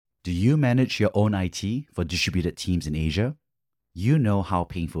Do you manage your own IT for distributed teams in Asia? You know how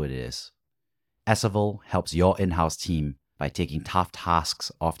painful it is. Asavol helps your in-house team by taking tough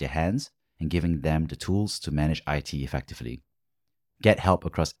tasks off their hands and giving them the tools to manage IT effectively. Get help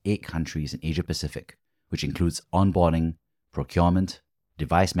across 8 countries in Asia Pacific, which includes onboarding, procurement,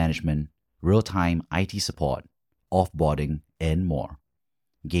 device management, real-time IT support, offboarding, and more.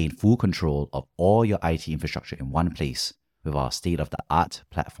 Gain full control of all your IT infrastructure in one place with our state-of-the-art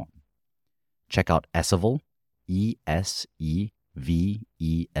platform. Check out Essevel,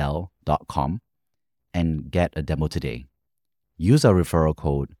 ESEVEL.com, and get a demo today. Use our referral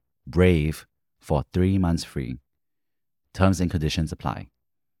code BRAVE for 3 months free. Terms and conditions apply.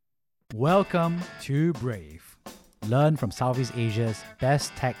 Welcome to Brave. Learn from Southeast Asia's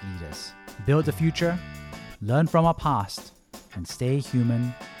best tech leaders. Build the future, learn from our past, and stay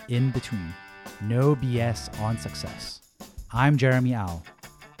human in between. No BS on success. I'm Jeremy Au,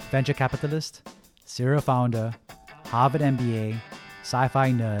 venture capitalist, serial founder, Harvard MBA,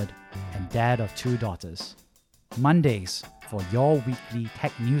 sci-fi nerd, and dad of 2 daughters. Mondays for your weekly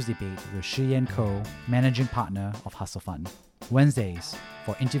tech news debate with Shi & Co., managing partner of Hustle Fund. Wednesdays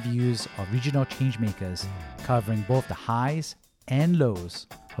for interviews of regional changemakers covering both the highs and lows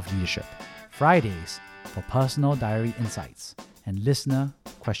of leadership. Fridays for personal diary insights and listener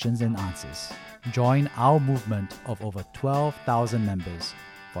questions and answers. Join our movement of over 12,000 members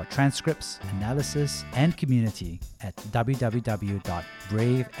for transcripts, analysis, and community at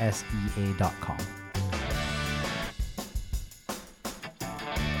www.bravesea.com.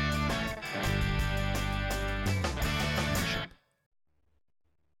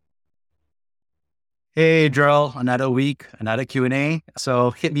 Hey, Joel, another week, another Q&A.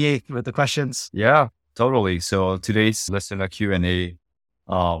 So hit me with the questions. Yeah, totally. So today's listener Q&A,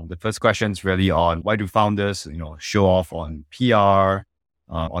 the first question is really on why do founders, show off on PR,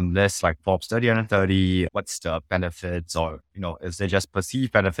 on lists like Forbes 30 under 30? What's the benefits, or, is there just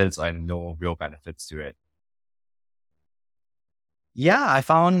perceived benefits and no real benefits to it? Yeah, I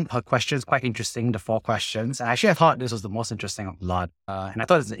found her questions quite interesting, the 4 questions. And actually, I thought this was the most interesting of a lot. And I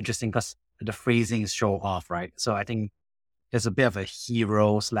thought it's interesting because the phrasing is show off, right? So I think there's a bit of a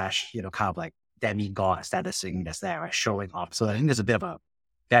hero / kind of like demigod status thing that's there, right? Showing off. So I think there's a bit of a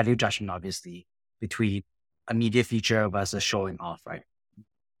value judgment, obviously, between a media feature versus showing off, right?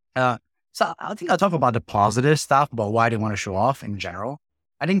 So I think I'll talk about the positive stuff about why they want to show off in general.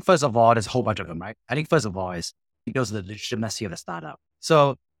 I think first of all, there's a whole bunch of them, right? I think first of all is because of the legitimacy of the startup.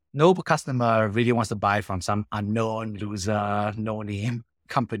 So no customer really wants to buy from some unknown loser, no name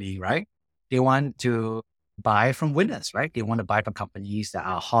company, right? They want to buy from winners, right? They want to buy from companies that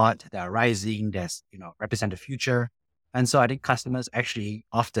are hot, that are rising, that's, represent the future. And so I think customers actually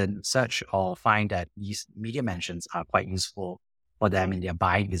often search or find that these media mentions are quite useful for them in their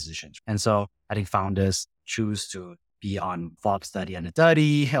buying decisions. And so I think founders choose to be on Forbes 30 under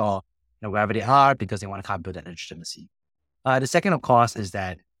 30 or wherever they are because they want to kind of build that legitimacy. The second, of course, is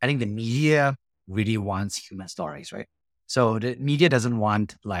that I think the media really wants human stories, right? So the media doesn't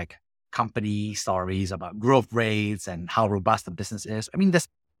want like company stories about growth rates and how robust the business is. I mean, that's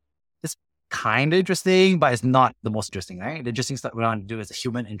kind of interesting, but it's not the most interesting, right? The interesting stuff we want to do is a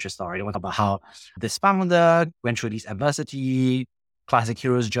human interest story. They want to talk about how this founder went through these adversity, classic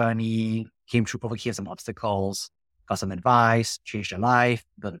hero's journey, overcame some obstacles, got some advice, changed their life,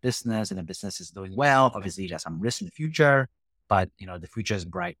 built a business, and the business is doing well. Obviously, there's some risk in the future, but the future is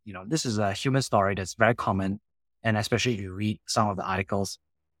bright. This is a human story that's very common. And especially if you read some of the articles,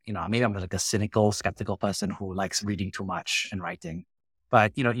 maybe I'm like a cynical, skeptical person who likes reading too much and writing.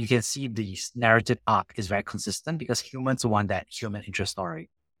 But, you can see the narrative arc is very consistent because humans want that human interest story.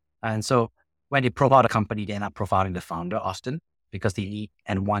 And so when they profile the company, they end up profiling the founder often because they need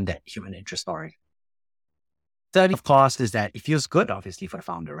and want that human interest story. Third, of course, is that it feels good, obviously, for the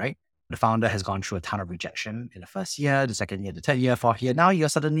founder, right? The founder has gone through a ton of rejection in the first year, the second year, the third year, fourth year. Now you're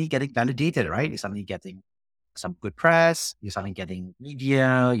suddenly getting validated, right? You're suddenly getting some good press, you're suddenly getting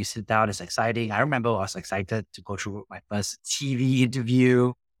media, you sit down, it's exciting. I remember I was excited to go through my first TV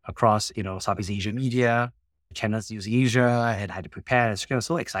interview across, Southeast Asia media, channels News Asia, and I had to prepare. I was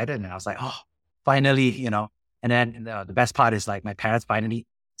so excited. And I was like, oh, finally, and then the best part is like my parents finally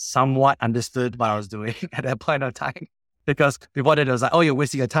somewhat understood what I was doing at that point of time. Because before that, it was like, oh, you're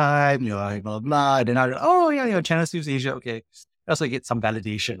wasting your time, like blah, blah, blah. And then oh, yeah, channels News Asia. Okay. I also get some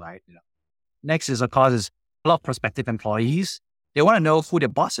validation, right? Next is, of course, a lot of prospective employees. They want to know who their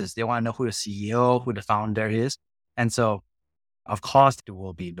boss is. They want to know who the CEO, who the founder is. And so, of course, they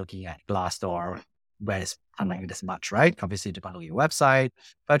will be looking at Glassdoor, where it's unlikely this much, right? Obviously, depending on your website.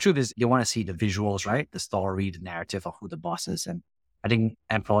 But the truth is, you want to see the visuals, right? The story, the narrative of who the boss is. And I think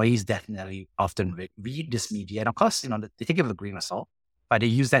employees definitely often read this media. And of course, they take it with a grain of salt, but they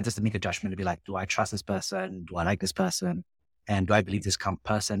use that just to make a judgment to be like, do I trust this person? Do I like this person? And do I believe this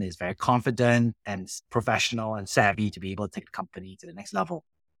person is very confident and professional and savvy to be able to take the company to the next level?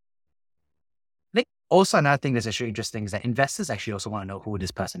 I think also another thing that's actually interesting is that investors actually also want to know who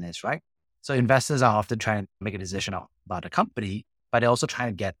this person is, right? So investors are often trying to make a decision about a company, but they're also trying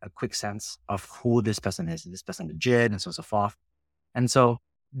to get a quick sense of who this person is. Is this person legit and so on and so forth? And so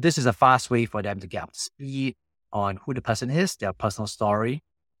this is a fast way for them to get up to speed on who the person is, their personal story.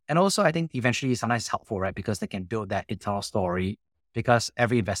 And also, I think eventually sometimes it's helpful, right? Because they can build that internal story because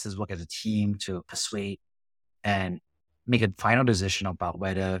every investors work as a team to persuade and make a final decision about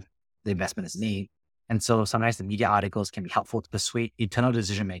whether the investment is made. And so sometimes the media articles can be helpful to persuade internal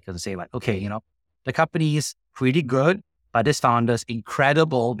decision makers to say like, okay, the company is pretty good, but this founder is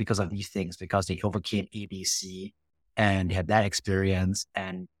incredible because of these things, because they overcame ABC and they had that experience.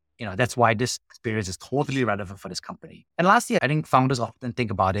 And, that's why this experience is totally relevant for this company. And lastly, I think founders often think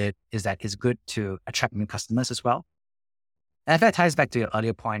about it is that it's good to attract new customers as well. And if that ties back to your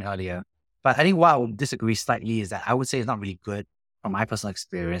earlier point earlier, but I think what I would disagree slightly is that I would say it's not really good from my personal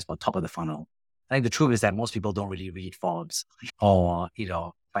experience for top of the funnel. I think the truth is that most people don't really read Forbes or,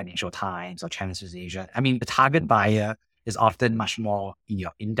 Financial Times or Channel News Asia. I mean, the target buyer is often much more in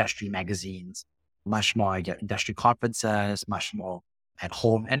your industry magazines, much more in your industry conferences, much more at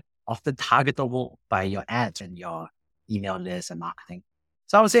home, and often targetable by your ads and your email list and marketing.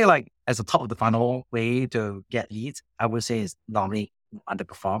 So I would say like as a top of the funnel way to get leads, I would say is normally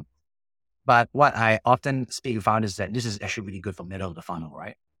underperform. But what I often speak with founders is that this is actually really good for middle of the funnel,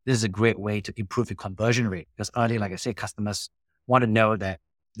 right? This is a great way to improve your conversion rate because earlier, like I said, customers want to know that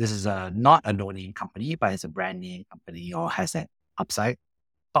this is not a no-name company, but it's a brand name company or has that upside.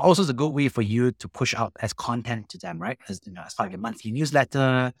 But also it's a good way for you to push out as content to them, right? As part of your monthly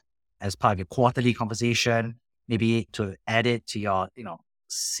newsletter, as part of your quarterly conversation, maybe to add it to your,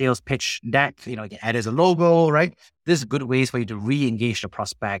 sales pitch deck, you can add it as a logo, right? This is good ways for you to re-engage the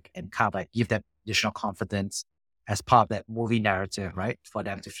prospect and kind of like give them additional confidence as part of that movie narrative, right? For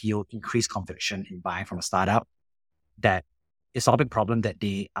them to feel increased conviction in buying from a startup that is solving a problem that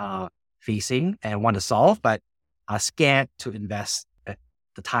they are facing and want to solve, but are scared to invest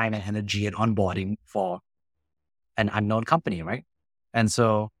the time and energy and onboarding for an unknown company, right? And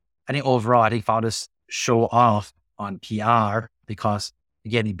so I think overall, I think founders show off on PR because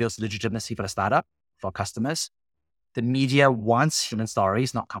again, it builds legitimacy for the startup, for customers. The media wants human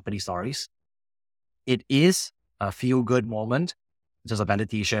stories, not company stories. It is a feel-good moment, just a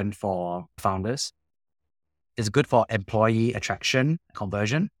validation for founders. It's good for employee attraction,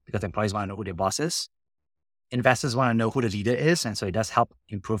 conversion, because employees want to know who their boss is. Investors want to know who the leader is, and so it does help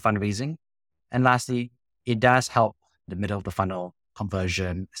improve fundraising. And lastly, it does help the middle of the funnel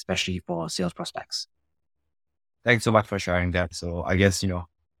conversion, especially for sales prospects. Thanks so much for sharing that. So I guess,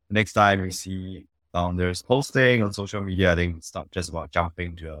 next time we see founders posting on social media, I think it's not just about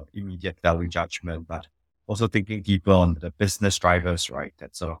jumping to an immediate value judgment, but also thinking deeper on the business drivers, right?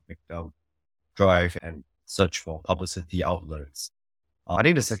 That sort of make them drive and search for publicity outlets. I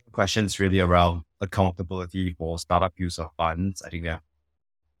think the second question is really around accountability for startup use of funds. I think there are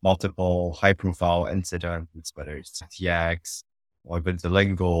multiple high-profile incidents, whether it's TX or even the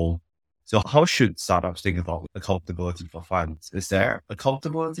Lingo. So how should startups think about accountability for funds? Is there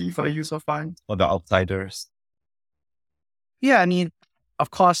accountability for the use of funds for the outsiders? Yeah, I mean, of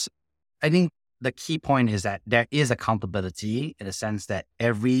course, I think the key point is that there is accountability in the sense that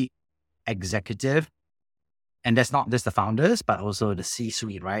every executive, and that's not just the founders, but also the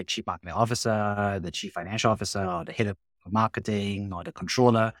C-suite, right? Chief marketing officer, the chief financial officer, or the head of marketing, or the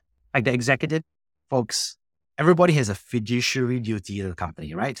controller, like the executive folks, everybody has a fiduciary duty to the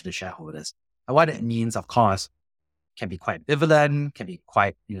company, right? To the shareholders. And what it means, of course, can be quite ambivalent, can be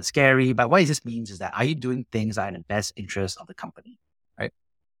quite scary. But what this means is that are you doing things that are in the best interest of the company, right?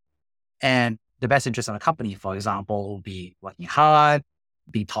 And the best interest of the company, for example, will be working hard,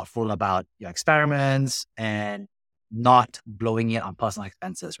 be thoughtful about your experiments, and not blowing it on personal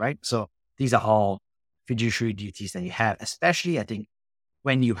expenses, right? So these are all fiduciary duties that you have, especially I think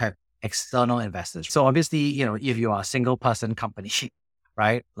when you have external investors. So obviously, if you are a single person company,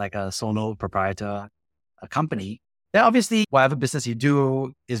 right? Like a solo proprietor, a company, then obviously whatever business you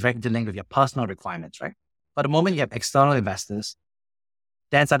do is very interlinked with your personal requirements, right? But the moment you have external investors,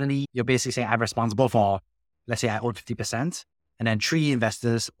 then suddenly you're basically saying I'm responsible for, let's say I own 50%, and then 3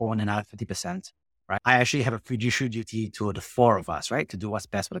 investors own another 50%, right? I actually have a fiduciary duty to the 4 of us, right? To do what's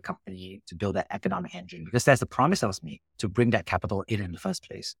best for the company, to build that economic engine, because that's the promise that was made to bring that capital in the first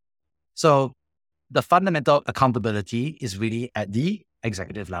place. So the fundamental accountability is really at the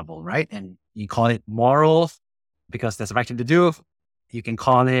executive level, right? And you call it moral because that's the right thing to do. You can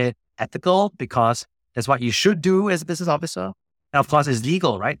call it ethical because that's what you should do as a business officer. And of course, it's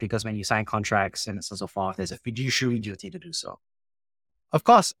legal, right? Because when you sign contracts and so forth, there's a fiduciary duty to do so. Of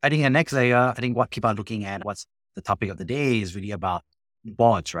course, I think the next layer, I think what people are looking at, what's the topic of the day is really about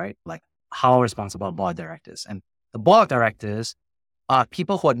boards, right? Like how responsible are board directors? And the board of directors are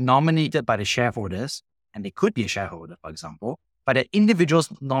people who are nominated by the shareholders, and they could be a shareholder, for example, but they're individuals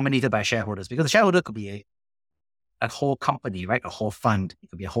nominated by shareholders because the shareholder could be a whole company, right? A whole fund, it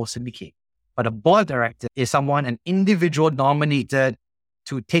could be a whole syndicate. But a board director is someone, an individual nominated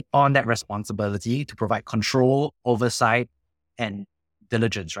to take on that responsibility to provide control, oversight, and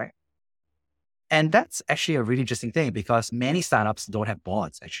diligence, right? And that's actually a really interesting thing because many startups don't have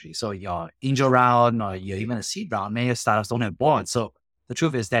boards, actually. So your angel round or you're even a seed round, many startups don't have boards. So the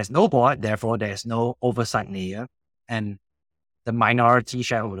truth is there's no board, therefore there's no oversight layer. And the minority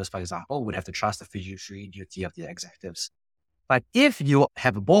shareholders, for example, would have to trust the fiduciary duty of the executives. But if you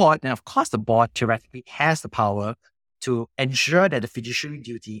have a board, then of course the board theoretically has the power to ensure that the fiduciary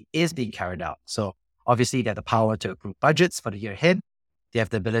duty is being carried out. So obviously they have the power to approve budgets for the year ahead. They have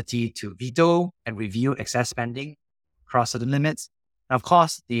the ability to veto and review excess spending across certain limits. And of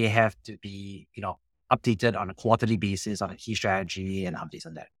course, they have to be, updated on a quarterly basis on a key strategy and updates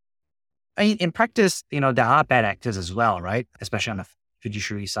on that. I mean, in practice, there are bad actors as well, right? Especially on the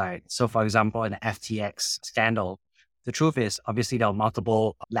fiduciary side. So for example, in the FTX scandal, the truth is obviously there are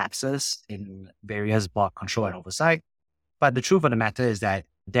multiple lapses in various board control and oversight. But the truth of the matter is that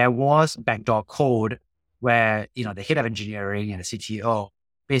there was backdoor code where, the head of engineering and the CTO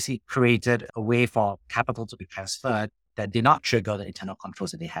basically created a way for capital to be transferred that did not trigger the internal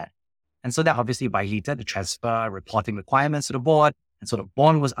controls that they had. And so that obviously violated the transfer reporting requirements to the board. And so the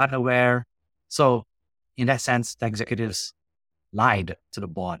board was unaware. So in that sense, the executives lied to the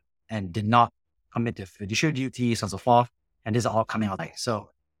board and did not commit to fiduciary duties and so forth. And this is all coming out like, so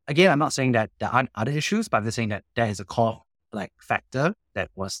again, I'm not saying that there aren't other issues, but I'm just saying that there is a core factor that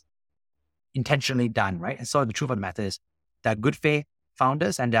was intentionally done, right? And so the truth of the matter is there are good faith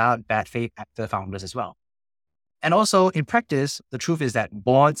founders and there are bad faith actor founders as well. And also in practice, the truth is that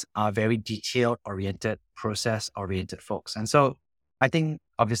boards are very detailed oriented, process oriented folks. And so I think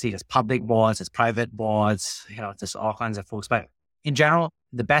obviously there's public boards, there's private boards, there's all kinds of folks. But in general,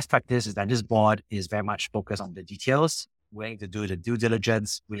 the best practice is that this board is very much focused on the details, willing to do the due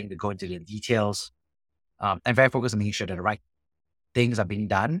diligence, willing to go into the details, and very focused on making sure that the right things are being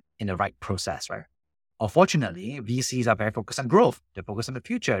done in the right process, right? Unfortunately, VCs are very focused on growth. They're focused on the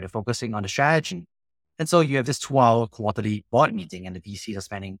future. They're focusing on the strategy. And so you have this 2-hour quarterly board meeting and the VCs are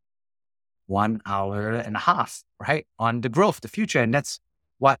spending 1 hour and a half, right, on the growth, the future. And that's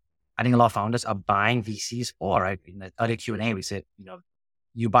what I think a lot of founders are buying VCs for, right? In the earlier Q&A, we said,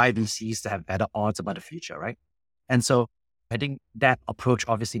 you buy VCs to have better odds about the future, right? And so I think that approach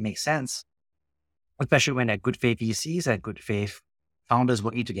obviously makes sense, especially when they're good faith VCs and good faith founders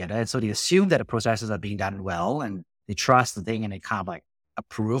working together. And so they assume that the processes are being done well and they trust the thing and they kind of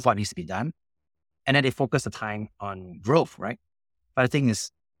approve what needs to be done. And then they focus the time on growth, right? But the thing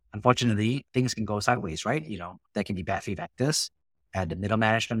is, unfortunately, things can go sideways, right? There can be bad faith actors at the middle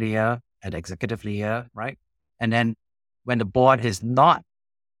management layer, at the executive layer, right? And then when the board is not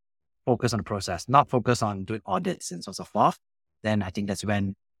focused on the process, not focused on doing audits and so forth, then I think that's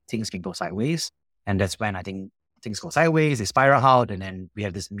when things can go sideways. And that's when I think things go sideways, they spiral out, and then we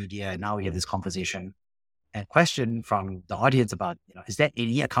have this media, and now we have this conversation and question from the audience about, is there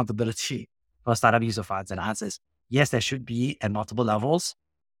any accountability for startup use of funds? And the answer is yes, there should be at multiple levels,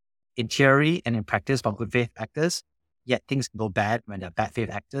 in theory and in practice for good faith actors. Yet things can go bad when they're bad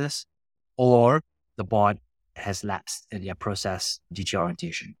faith actors, or the board has lapsed in their process detail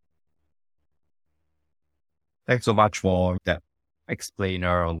orientation. Thanks so much for that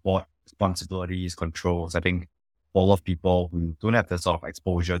explainer on board responsibilities, controls. I think for a lot of people who don't have the sort of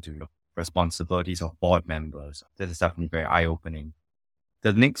exposure to responsibilities of board members, this is definitely very eye-opening.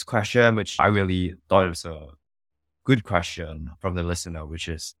 The next question, which I really thought was a good question from the listener, which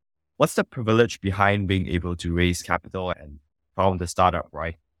is, what's the privilege behind being able to raise capital and found the startup,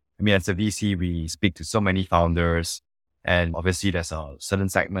 right? I mean, as a VC, we speak to so many founders, and obviously there's a certain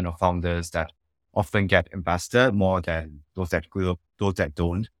segment of founders that often get invested more than those that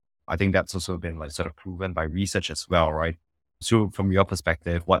don't. I think that's also been sort of proven by research as well, right? So from your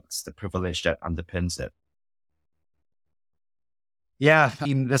perspective, what's the privilege that underpins it? Yeah,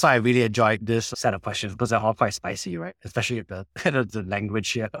 that's why I really enjoyed this set of questions because they're all quite spicy, right? Especially the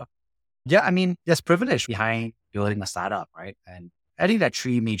language here. Yeah, there's privilege behind building a startup, right? And I think there are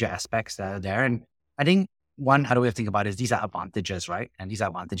 3 major aspects that are there. And I think one other way of thinking about it is these are advantages, right? And these are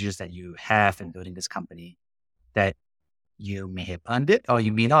advantages that you have in building this company that you may have earned it or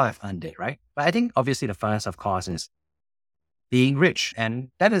you may not have earned it, right? But I think obviously the first, of course, is being rich. And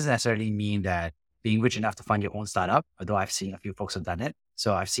that doesn't necessarily mean that being rich enough to fund your own startup, although I've seen a few folks have done it.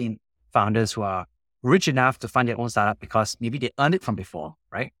 So I've seen founders who are rich enough to fund their own startup because maybe they earned it from before,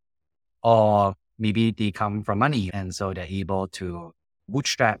 right? Or maybe they come from money and so they're able to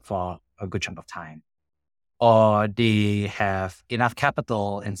bootstrap for a good chunk of time. Or they have enough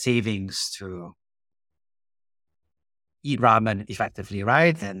capital and savings to eat ramen effectively,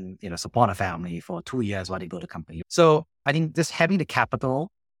 right? And, support a family for 2 years while they build a company. So I think just having the capital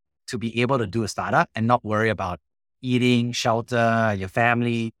to be able to do a startup and not worry about eating, shelter, your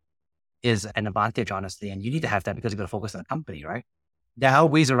family is an advantage, honestly. And you need to have that because you're going to focus on the company, right? There are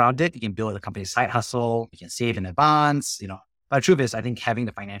ways around it. You can build a company side hustle. You can save in advance, But the truth is, I think having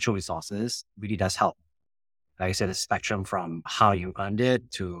the financial resources really does help. Like I said, the spectrum from how you earned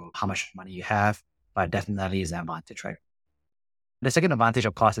it to how much money you have, but definitely is an advantage, right? The second advantage,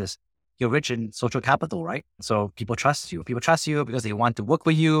 of course, is you're rich in social capital, right? So people trust you. People trust you because they want to work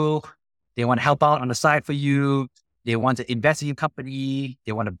with you. They want to help out on the side for you. They want to invest in your company.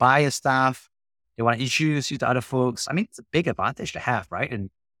 They want to buy your stuff. They want to introduce you to other folks. I mean, it's a big advantage to have, right? And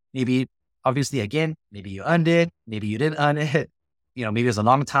maybe, obviously, again, maybe you earned it. Maybe you didn't earn it. Maybe it's a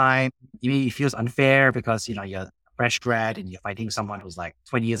long time. Maybe it feels unfair because, you're a fresh grad and you're fighting someone who's like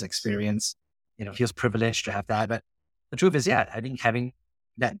 20 years experience. It feels privileged to have that. But the truth is, yeah, I think having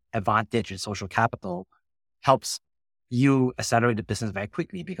that advantage in social capital helps you accelerate the business very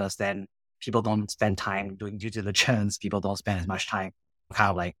quickly because then people don't spend time doing due diligence. People don't spend as much time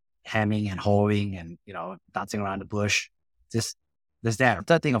kind of like hemming and hawing and, dancing around the bush. There's that.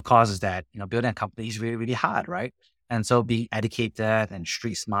 Third thing, of course, is that, building a company is really, really hard, right? And so being educated and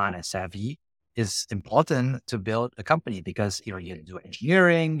street smart and savvy is important to build a company because, you have to do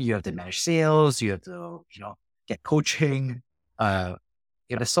engineering, you have to manage sales, you have to, get coaching.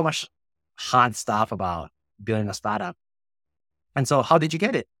 There's so much hard stuff about building a startup. And so how did you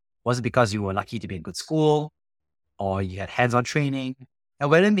get it? Was it because you were lucky to be in good school or you had hands-on training? And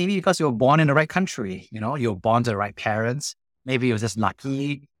whether maybe because you were born in the right country, you were born to the right parents. Maybe you were just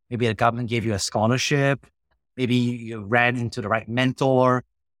lucky. Maybe the government gave you a scholarship. Maybe you ran into the right mentor.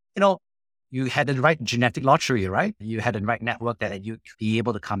 You had the right genetic lottery, right? You had the right network that you could be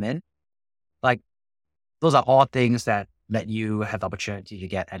able to come in. Like, those are all things that let you have the opportunity to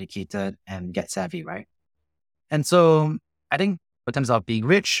get educated and get savvy, right? And so I think in terms of being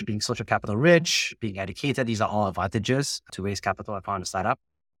rich, being social capital rich, being educated, these are all advantages to raise capital and found a startup.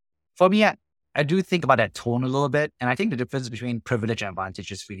 For me, I do think about that tone a little bit. And I think the difference between privilege and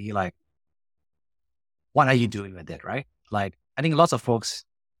advantage is really like, what are you doing with it, right? Like, I think lots of folks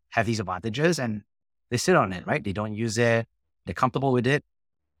have these advantages and they sit on it, right? They don't use it. They're comfortable with it.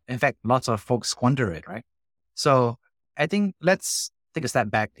 In fact, lots of folks squander it, right? So I think let's take a step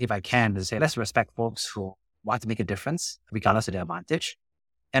back, if I can, to say, let's respect folks who want to make a difference, regardless of their advantage.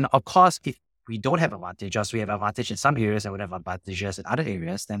 And of course, if we don't have advantages, we have advantage in some areas and we have advantages in other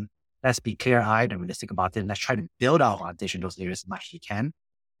areas, then let's be clear-eyed and realistic about it. And let's try to build our advantage in those areas as much as we can.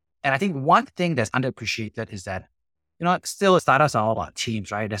 And I think one thing that's underappreciated is that, still startups are all about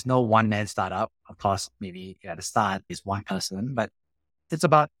teams, right? There's no one-man startup. Of course, maybe at the start is one person, but it's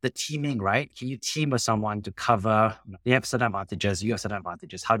about the teaming, right? Can you team with someone to cover, they have certain advantages, you have certain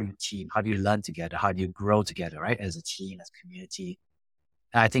advantages. How do you team? How do you learn together? How do you grow together, right? As a team, as a community.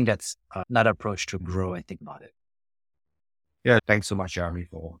 And I think that's another approach to grow and think about it. Yeah, thanks so much, Jeremy,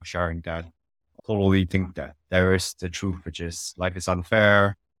 for sharing that. Totally think that there is the truth, which is life is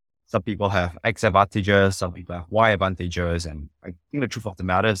unfair. Some people have X advantages, some people have Y advantages. And I think the truth of the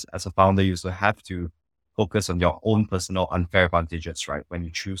matter is, as a founder, you also have to focus on your own personal unfair advantages, right? When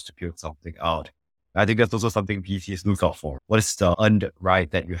you choose to build something out. I think that's also something VCs look out for. What is the earned right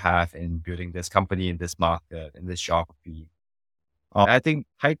that you have in building this company, in this market, in this geography? I think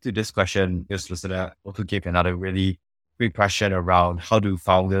tied to this question, this listener also gave another really great question around how do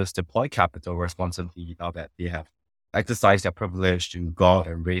founders deploy capital responsibly now that they have exercised their privilege to go out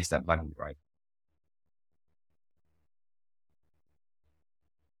and raise that money, right?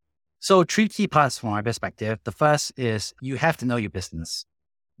 So 3 key parts from my perspective. The first is you have to know your business,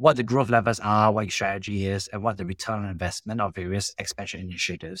 what the growth levers are, what your strategy is, and what the return on investment of various expansion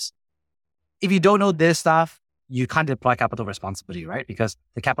initiatives. If you don't know this stuff, you can't deploy capital responsibly, right? Because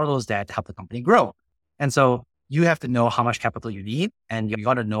the capital is there to help the company grow. And so you have to know how much capital you need and you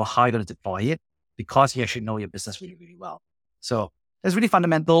got to know how you're going to deploy it because you actually know your business really, really well. So that's really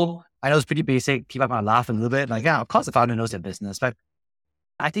fundamental. I know it's pretty basic. People might laugh a little bit like, yeah, of course the founder knows their business, but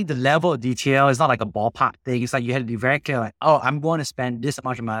I think the level of detail is not like a ballpark thing. It's like you had to be very clear, like, oh, I'm going to spend this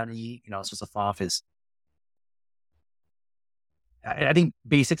much money, so forth is. I think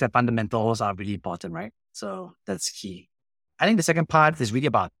basics and fundamentals are really important, right? So that's key. I think the second part is really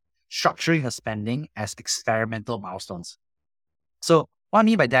about structuring your spending as experimental milestones. So what I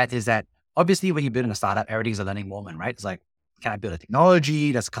mean by that is that obviously when you build in a startup, everything's a learning moment, right? It's like, can I build a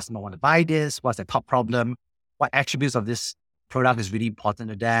technology? Does a customer want to buy this? What's the top problem? What attributes of this product is really important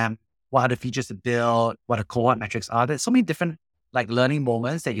to them? What are the features to build? What the cohort metrics are? There's so many different like learning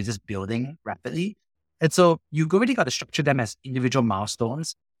moments that you're just building rapidly. And so you already got to structure them as individual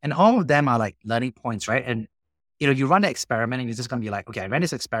milestones. And all of them are like learning points, right? And you run the experiment and you're just going to be like, okay, I ran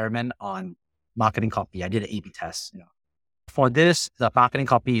this experiment on marketing copy. I did an A/B test. For this, the marketing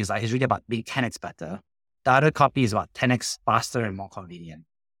copy is really about being 10x better. The other copy is about 10x faster and more convenient.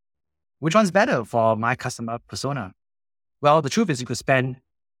 Which one's better for my customer persona? Well, the truth is you could spend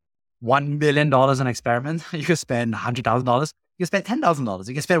 $1 million on an experiment. You could spend $100,000. You could spend $10,000.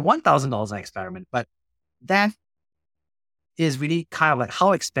 You can spend $1,000 on an experiment. But that is really kind of like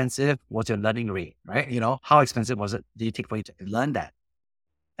how expensive was your learning rate, right? How expensive did it take for you to learn that?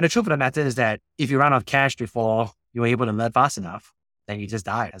 And the truth of the matter is that if you run out of cash before you were able to learn fast enough, then you just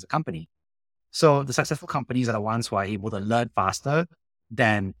died as a company. So the successful companies are the ones who are able to learn faster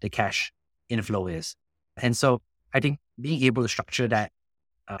than the cash inflow is. And so I think being able to structure that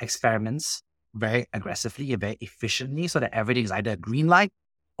experiments very aggressively and very efficiently so that everything is either a green light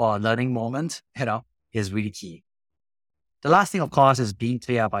or a learning moment, is really key. The last thing, of course, is being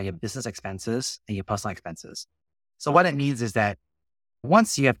clear about your business expenses and your personal expenses. So what it means is that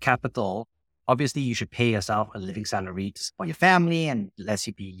once you have capital, obviously you should pay yourself a living salary to support your family and let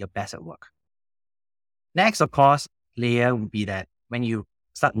you be your best at work. Next, of course, layer would be that when you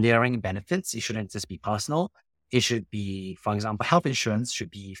start layering benefits, it shouldn't just be personal. It should be, for example, health insurance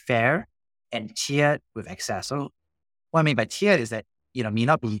should be fair and tiered with access. So what I mean by tiered is that, may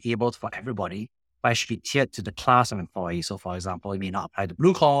not be able for everybody, but it should be tiered to the class of employees. So for example, it may not apply to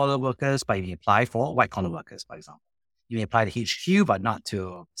blue collar workers, but it may apply for white collar workers, for example. You may apply to HQ, but not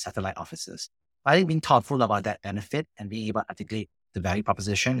to satellite offices. I think being thoughtful about that benefit and being able to articulate the value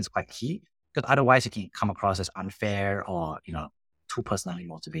proposition is quite key, because otherwise it can come across as unfair or, too personally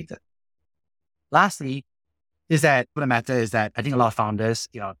motivated. Lastly, is that what the matter is that I think a lot of founders,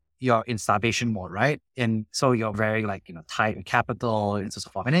 you're in starvation mode, right? And so you're very tight with capital and so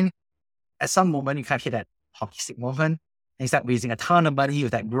forth. And then at some moment, you kind of hit that hockey stick moment and you start raising a ton of money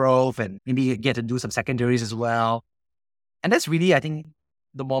with that growth, and maybe you get to do some secondaries as well. And that's really, I think,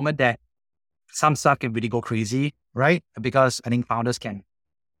 the moment that some stuff can really go crazy, right? Because I think founders can.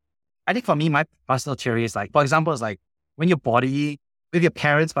 I think for me, my personal theory is for example, is when if your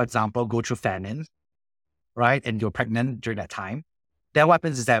parents, for example, go through famine, right? And you're pregnant during that time, then what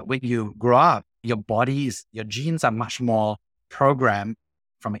happens is that when you grow up, your genes are much more programmed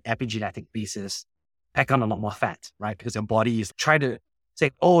from an epigenetic basis, pack on a lot more fat, right? Because your body is trying to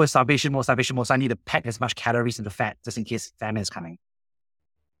say, oh, it's starvation mode, so I need to pack as much calories into fat just in case famine is coming.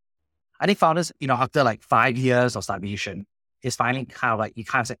 I think founders, after 5 years of starvation, is finally kind of you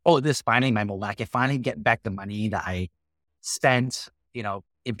kind of say, oh, this is finally my moment. I can finally get back the money that I spent,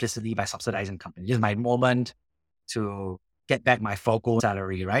 implicitly by subsidizing companies. This is my moment to get back my FOCO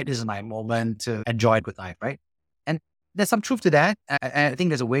salary, right? This is my moment to enjoy a good life, right? And there's some truth to that. I think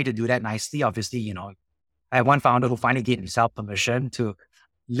there's a way to do that nicely. Obviously, I have one founder who finally gave himself permission to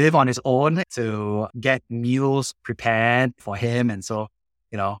live on his own, to get meals prepared for him. And so,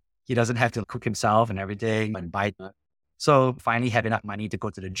 he doesn't have to cook himself and everything and buy. So finally have enough money to go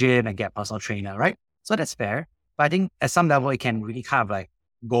to the gym and get a personal trainer, right? So that's fair. But I think at some level, it can really kind of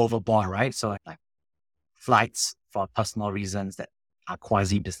go overboard, right? So like flights for personal reasons that are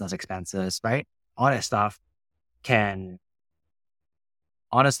quasi business expenses, right? All that stuff can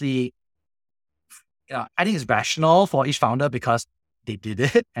honestly, I think it's rational for each founder because they did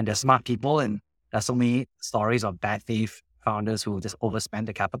it and they're smart people. And there's so many stories of bad faith founders who just overspend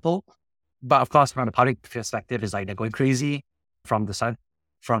the capital. But of course, from the public perspective, it's they're going crazy. From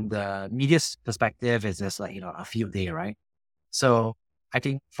the media's perspective, it's just a field day, right? So I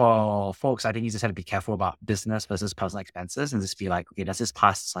think for folks, I think you just have to be careful about business versus personal expenses and just be okay, does this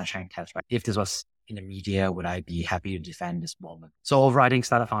pass the sunshine test, right? If this was in the media, would I be happy to defend this moment? So overall, I think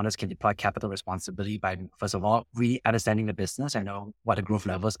startup founders can deploy capital responsibly by, first of all, really understanding the business and know what the growth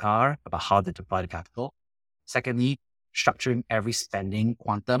levels are about how to deploy the capital. Secondly, structuring every spending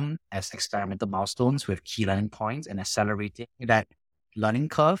quantum as experimental milestones with key learning points and accelerating that learning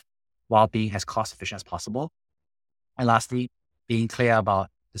curve while being as cost efficient as possible. And lastly, being clear about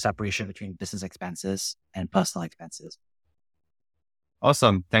the separation between business expenses and personal expenses.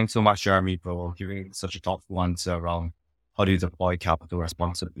 Awesome. Thanks so much, Jeremy, for giving such a thoughtful answer around how do you deploy capital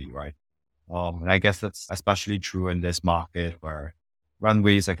responsibly, right? And I guess that's especially true in this market where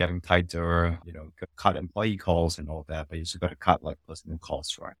runways are getting tighter, you know, cut employee calls and all that, but you just got to cut like personal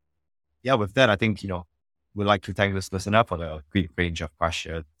costs, right? Yeah, with that, I think, we'd like to thank this listener for the great range of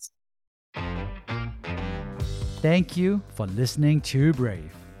questions. Thank you for listening to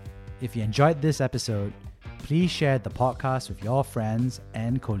Brave. If you enjoyed this episode, please share the podcast with your friends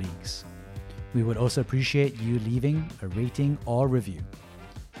and colleagues. We would also appreciate you leaving a rating or review.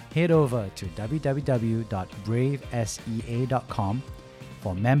 Head over to www.bravesea.com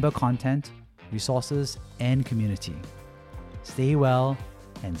for member content, resources, and community. Stay well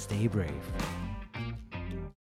and stay brave.